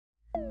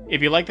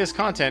If you like this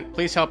content,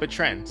 please help it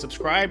trend.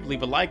 Subscribe,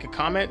 leave a like, a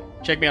comment.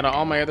 Check me out on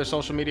all my other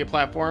social media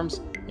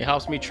platforms. It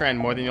helps me trend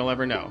more than you'll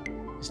ever know.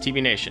 It's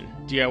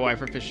TBNation, DIY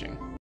for fishing.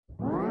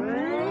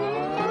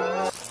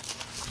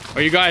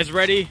 Are you guys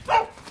ready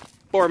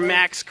for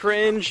Max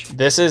Cringe?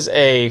 This is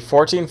a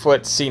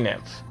 14-foot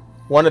SeaNymph.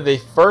 One of the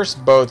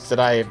first boats that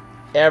I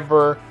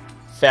ever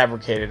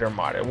fabricated or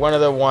modded. One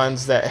of the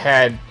ones that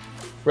had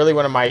really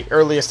one of my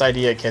earliest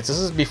idea kits. This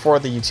is before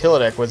the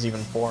utility deck was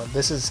even formed.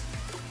 This is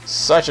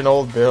such an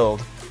old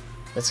build.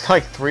 It's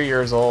like 3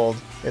 years old.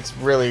 It's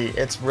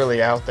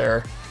really out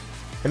there.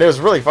 And it was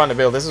really fun to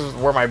build. This is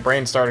where my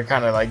brain started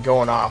kind of like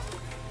going off.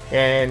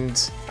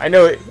 And I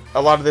know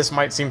a lot of this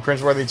might seem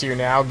cringeworthy to you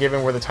now,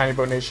 given where the Tiny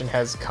Boat Nation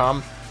has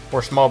come,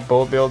 where small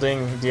boat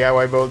building,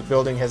 DIY boat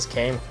building has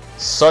came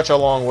such a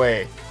long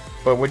way.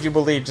 But would you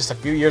believe just a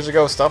few years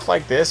ago, stuff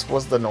like this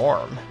was the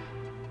norm?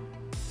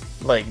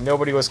 Like,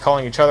 nobody was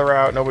calling each other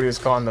out, nobody was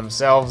calling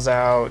themselves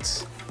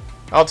out.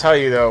 I'll tell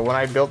you though, when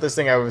I built this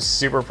thing, I was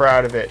super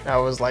proud of it. I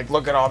was like,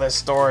 look at all this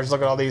storage,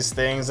 look at all these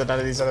things that none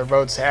of these other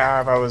boats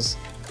have.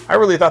 I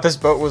really thought this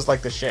boat was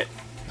like the shit.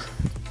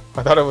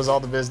 I thought it was all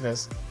the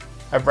business.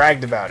 I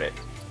bragged about it.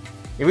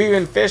 We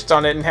even fished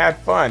on it and had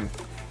fun.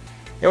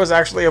 It was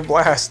actually a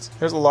blast.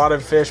 There's a lot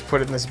of fish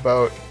put in this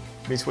boat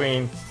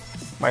between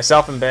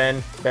myself and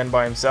Ben. Ben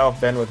by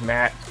himself, Ben with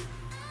Matt.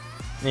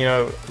 You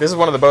know, this is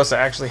one of the boats that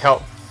actually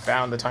helped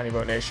found the Tiny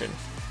Boat Nation.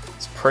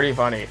 It's pretty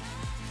funny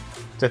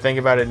to think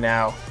about it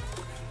now,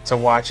 to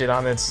watch it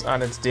on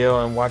its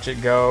deal and watch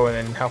it go and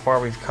then how far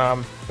we've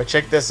come. But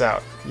check this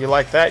out. You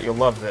like that? You'll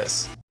love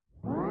this.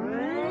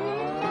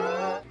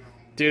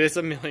 Dude, it's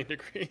 1,000,000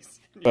 degrees.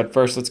 But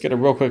first, let's get a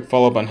real quick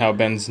follow-up on how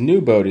Ben's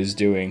new boat is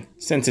doing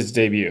since its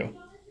debut.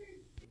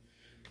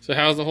 So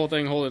how's the whole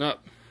thing holding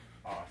up?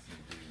 Awesome,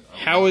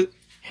 dude.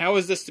 How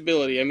is the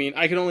stability? I mean,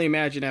 I can only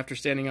imagine after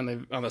standing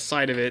on the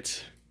side of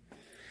it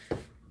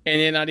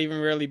and it not even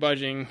really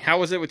budging. How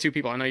was it with two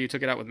people? I know you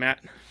took it out with Matt.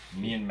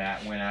 Me and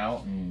Matt went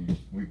out and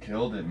we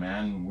killed it,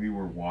 man. We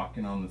were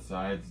walking on the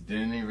sides,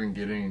 didn't even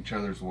get in each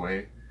other's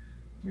way.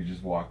 We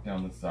just walked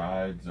down the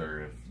sides,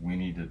 or if we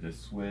needed to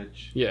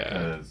switch. Yeah.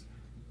 Because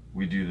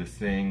we do this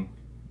thing,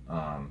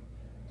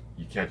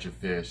 you catch a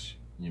fish,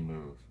 you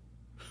move.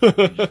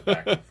 You just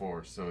back and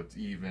forth, so it's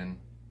even.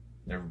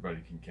 Everybody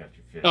can catch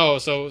a fish. Oh,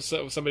 so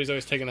somebody's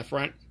always taking the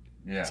front?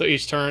 Yeah. So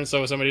each turn,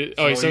 so somebody...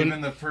 Oh, so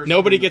even the first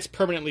nobody gets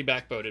permanently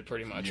backboated,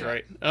 pretty much, yeah.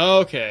 Right?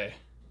 Okay.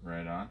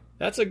 Right on.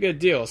 That's a good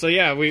deal. So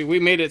yeah, we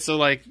made it so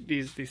like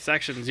these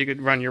sections, you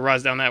could run your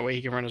rods down that way,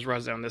 he can run his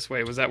rods down this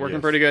way. Was that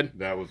working pretty good?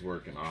 That was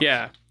working awesome.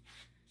 Yeah.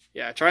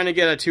 Yeah, trying to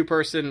get a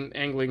two-person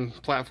angling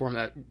platform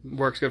that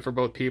works good for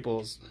both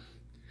peoples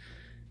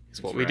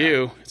is what we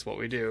do. It's what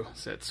we do.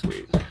 So it's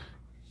sweet.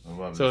 I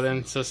love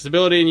it. So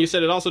stability, and you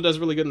said it also does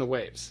really good in the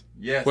waves.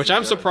 Yes. Which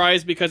I'm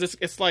surprised because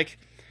it's like,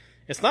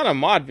 it's not a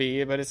mod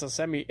V, but it's a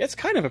semi. It's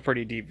kind of a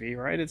pretty deep V,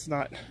 right? It's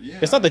not. Yeah,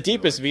 it's not the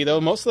deepest V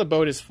though. Most of the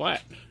boat is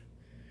flat.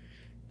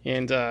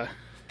 And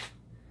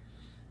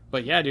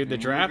but yeah, dude, the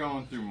draft. We were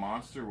going through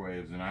monster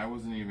waves, and I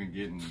wasn't even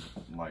getting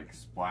like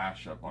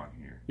splash up on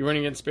here. You weren't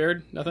getting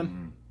spared? Nothing.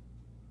 Mm-hmm.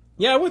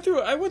 Yeah,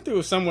 I went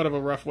through somewhat of a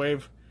rough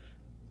wave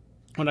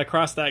when I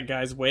crossed that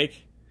guy's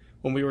wake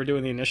when we were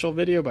doing the initial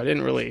video, but I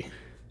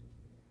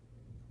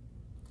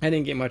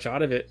didn't get much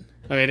out of it.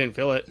 I mean, I didn't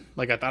feel it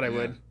like I thought I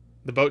would.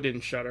 The boat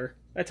didn't shudder.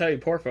 I tell you,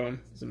 pour foam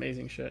is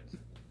amazing shit.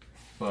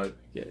 But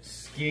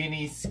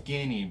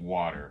skinny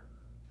water.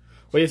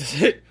 What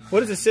does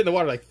it sit in the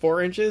water, like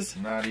 4 inches?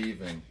 Not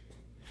even.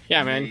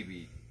 Yeah, man.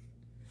 Maybe.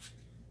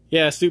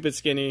 Yeah, stupid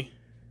skinny.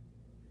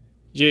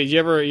 You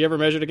ever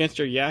measured against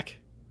your yak?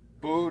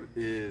 Boat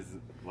is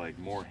like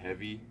more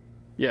heavy.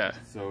 Yeah.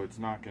 So it's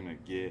not gonna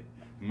get.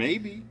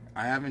 Maybe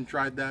I haven't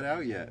tried that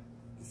out yet.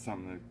 It's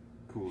something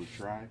cool to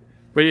try.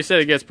 But you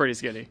said it gets pretty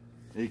skinny.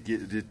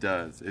 It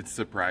does. It's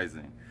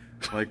surprising.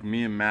 Like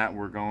me and Matt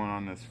were going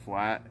on this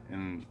flat,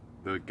 and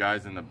the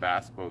guys in the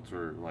bass boats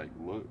were like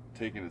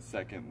taking a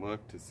second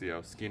look to see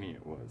how skinny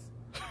it was.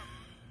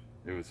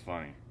 It was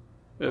funny.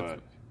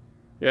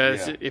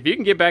 If you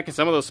can get back in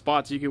some of those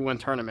spots, you can win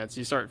tournaments.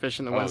 You start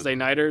fishing the Wednesday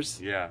nighters.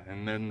 Yeah,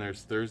 and then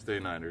there's Thursday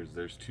nighters.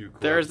 There's 2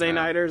 clubs. Thursday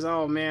nighters.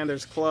 Oh man,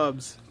 there's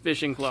clubs,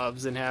 fishing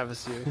clubs in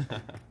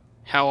Havasu.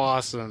 How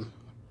awesome!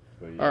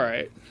 Yeah. All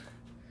right,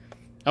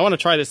 I want to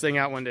try this thing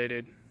out one day,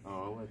 dude. Oh,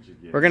 I'll let you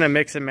get. We're gonna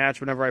mix and match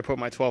whenever I put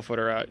my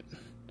 12-footer out.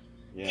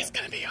 Yeah, it's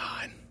gonna be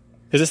on.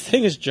 Cause this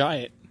thing is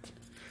giant.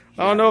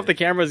 I don't know if the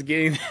camera's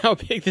getting how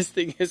big this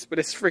thing is, but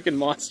it's freaking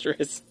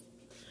monstrous.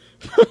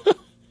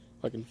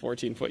 Fucking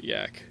 14-foot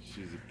yak.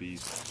 She's a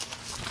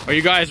beast. Are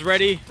you guys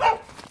ready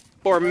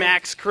for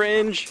Max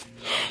Cringe?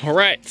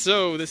 Alright,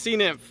 so the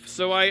SeaNymph.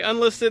 So I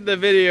unlisted the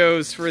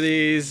videos for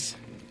these.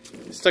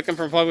 Stuck them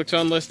from public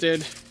to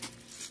unlisted.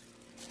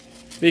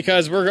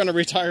 Because we're going to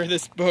retire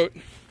this boat.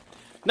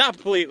 Not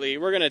completely.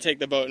 We're going to take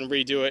the boat and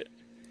redo it.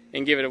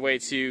 And give it away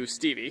to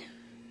Stevie.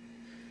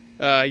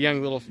 A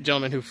young little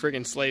gentleman who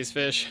friggin' slays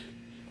fish.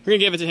 We're going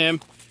to give it to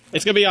him.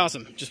 It's going to be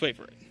awesome. Just wait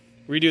for it.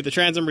 Redo the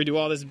transom, redo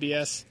all this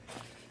BS.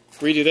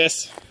 Redo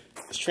this.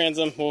 This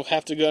transom will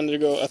have to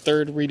undergo a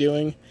third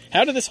redoing.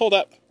 How did this hold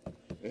up?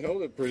 It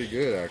held it pretty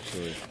good,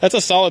 actually. That's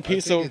a solid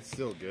piece it's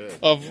still good.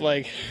 Of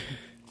like,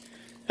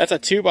 that's a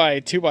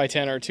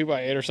 2x10 or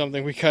 2x8 or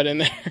something we cut in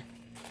there.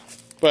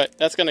 But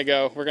that's gonna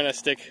go. We're gonna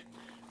stick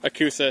a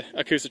Coosa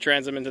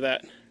transom into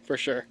that for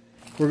sure.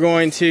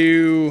 We're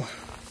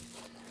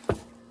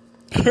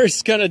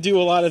just gonna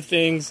do a lot of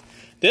things.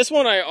 This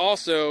one I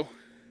also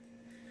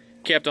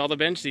kept all the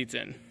bench seats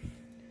in.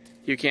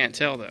 You can't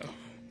tell though,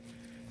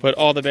 but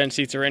all the bench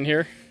seats are in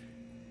here.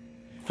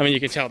 I mean, you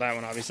can tell that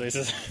one obviously,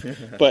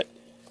 but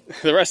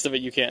the rest of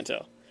it you can't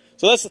tell.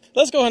 So let's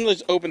go ahead and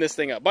let's open this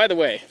thing up. By the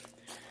way,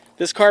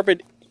 this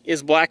carpet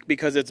is black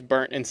because it's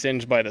burnt and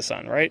singed by the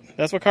sun, right?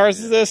 That's what cars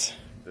is this?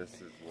 This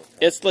is what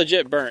it's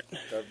legit burnt.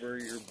 Cover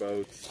your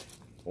boats.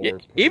 Yeah,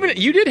 even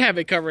you did have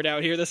it covered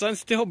out here. The sun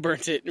still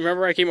burnt it.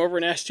 Remember, I came over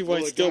and asked you why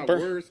it's still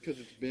burnt. Worse because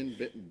it's been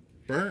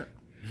burnt.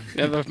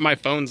 Yeah, my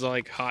phone's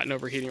like hot and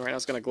overheating right now.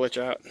 It's gonna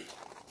glitch out.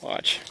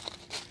 Watch.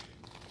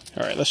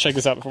 All right, let's check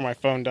this out before my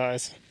phone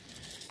dies.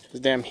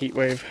 This damn heat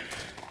wave.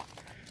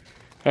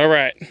 All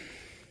right.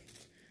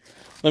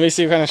 Let me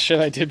see what kind of shit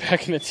I did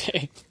back in the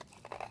day.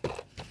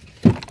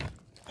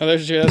 Oh,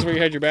 that's where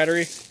you had your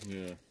battery?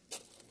 Yeah.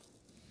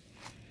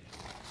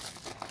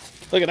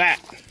 Look at that.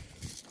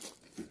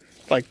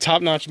 Like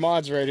top-notch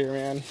mods right here,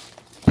 man.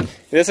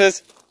 This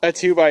is a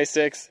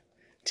 2x6.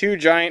 2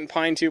 giant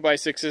pine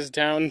 2x6s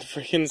down the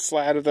freaking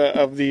slat of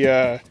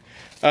the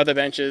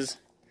benches.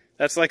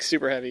 That's like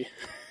super heavy.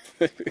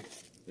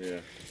 Yeah.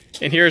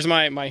 And here's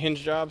my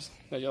hinge jobs.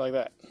 How'd you like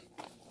that?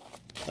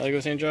 I like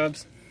those hinge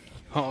jobs.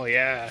 Oh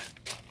yeah.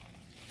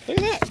 Look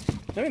at that.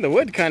 I mean, the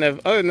wood kind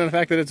of, other than the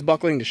fact that it's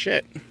buckling to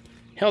shit,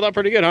 held up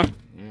pretty good, huh?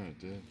 Yeah, it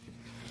did.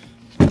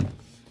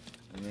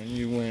 And then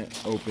you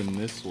went open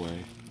this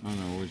way. I don't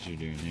know what you're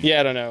doing here. Yeah,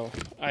 I don't know.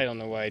 I don't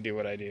know why I do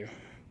what I do.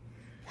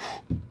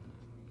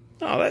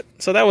 Oh,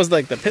 so that was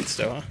like the pit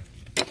stow, huh?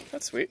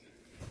 That's sweet.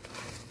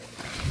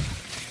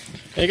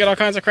 And you got all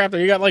kinds of crap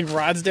there. You got like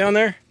rods down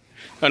there?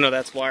 Oh no,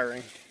 that's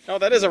wiring. Oh,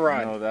 that is a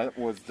rod. No, that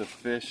was the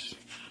fish.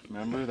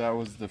 Remember, that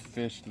was the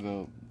fish,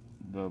 the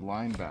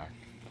line back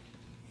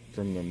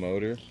from the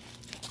motor.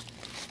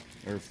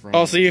 Or from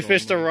oh, so you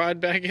fished a rod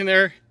back in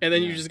there, and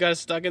then you just got it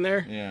stuck in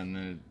there? Yeah, and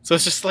then so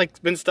it's just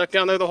like been stuck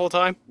down there the whole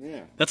time?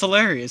 Yeah. That's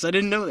hilarious. I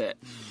didn't know that.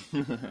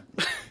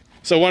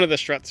 So one of the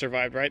struts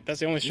survived, right?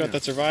 That's the only strut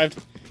that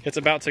survived. It's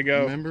about to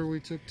go. Remember, we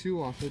took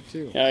 2 off it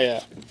too. Oh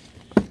yeah.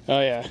 Oh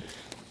yeah.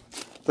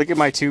 Look at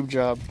my tube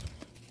job.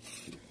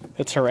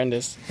 It's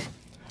horrendous.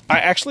 I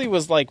actually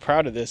was like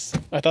proud of this.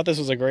 I thought this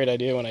was a great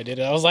idea when I did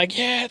it. I was like,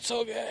 yeah, it's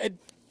so good.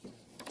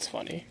 It's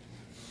funny.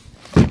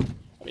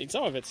 I mean,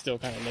 some of it's still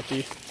kind of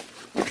nifty.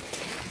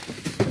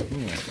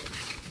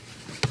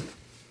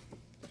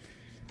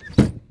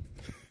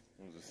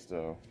 There's a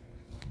stow.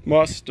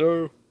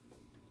 Musto.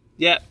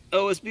 Yeah,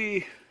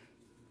 OSB.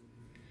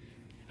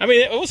 I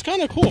mean, it was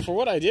kind of cool for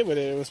what I did with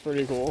it. It was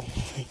pretty cool.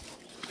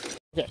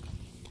 Okay,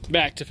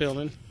 back to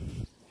filming.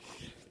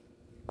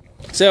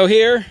 So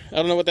here, I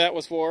don't know what that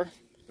was for.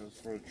 It was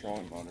for the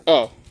trolling motor.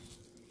 Oh.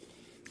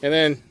 And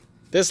then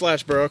this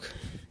latch broke.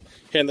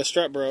 And the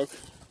strut broke.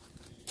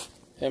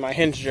 And my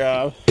hinge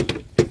job.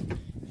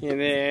 And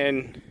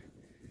then,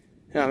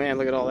 oh man,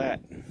 look at all that.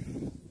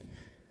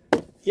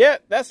 Yeah,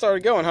 that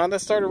started going, huh?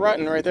 That started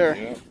rotting right there.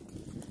 Yeah.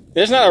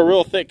 There's not a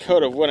real thick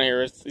coat of wood in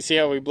here. You see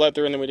how we bled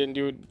through and then we didn't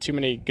do too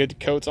many good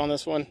coats on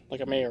this one?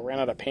 Like I may have ran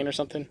out of paint or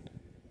something.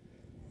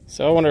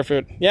 So I wonder if it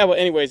would... Yeah, well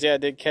anyways, yeah, I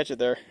did catch it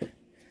there.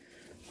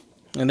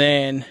 And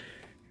then...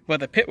 Well,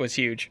 the pit was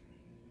huge.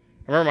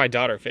 I remember my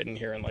daughter fit in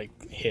here and like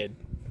hid.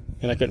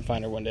 And I couldn't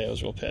find her one day. I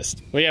was real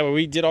pissed. But yeah,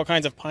 we did all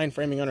kinds of pine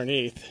framing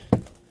underneath.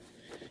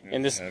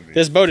 And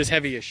this boat is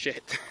heavy as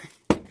shit.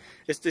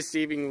 It's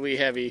deceivingly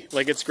heavy.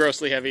 Like it's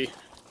grossly heavy.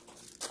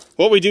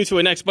 What we do to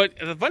it next, but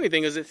the funny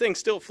thing is the thing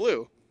still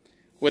flew.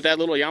 With that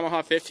little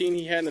Yamaha 15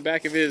 he had in the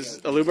back of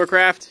his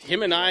Alubacraft,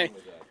 him and I,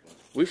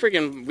 we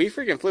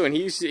freaking flew, and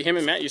him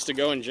and Matt used to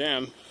go and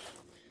jam.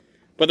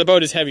 But the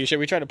boat is heavy as shit.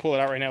 We tried to pull it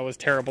out right now. It was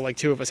terrible. Like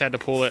 2 of us had to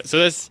pull it. So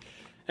this,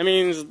 that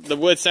means the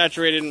wood's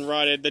saturated and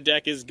rotted. The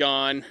deck is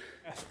gone.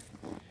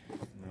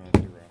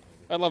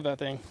 I love that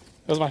thing.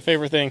 That was my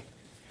favorite thing.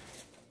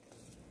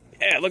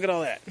 Yeah, look at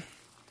all that.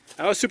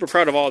 I was super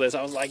proud of all this.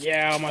 I was like,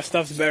 yeah, all my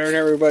stuff's better than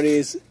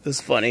everybody's. It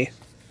was funny.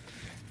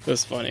 It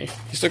was funny.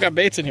 You still got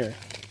baits in here.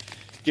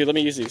 Dude, let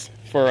me use these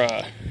for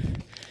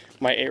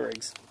my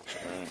A-rigs.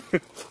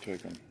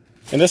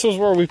 And this was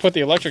where we put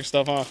the electric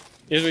stuff on.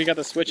 Here's where you got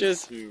the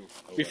switches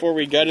before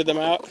we gutted them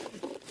out.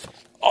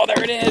 Oh,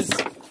 there it is.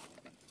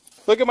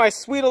 Look at my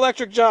sweet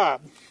electric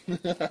job.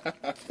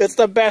 It's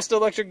the best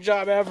electric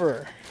job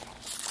ever.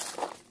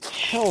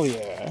 Hell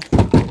yeah.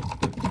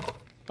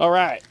 All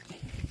right.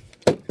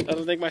 I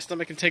don't think my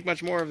stomach can take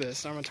much more of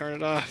this. I'm gonna turn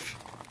it off.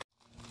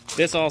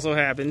 This also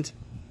happened.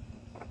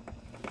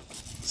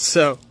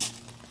 So,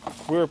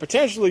 we were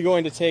potentially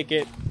going to take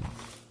it.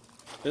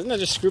 Doesn't that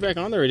just screw back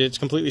on there, or it's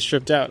completely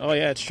stripped out? Oh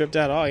yeah, it's stripped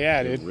out. Oh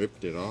yeah, dude. It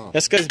ripped it off.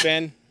 That's because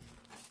Ben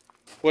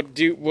would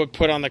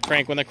put on the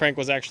crank when the crank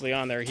was actually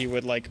on there. He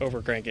would like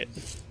over crank it.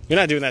 You're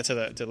not doing that to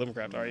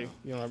Limbercraft, are you?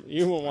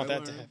 You won't want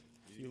that to happen.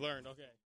 You learned, okay.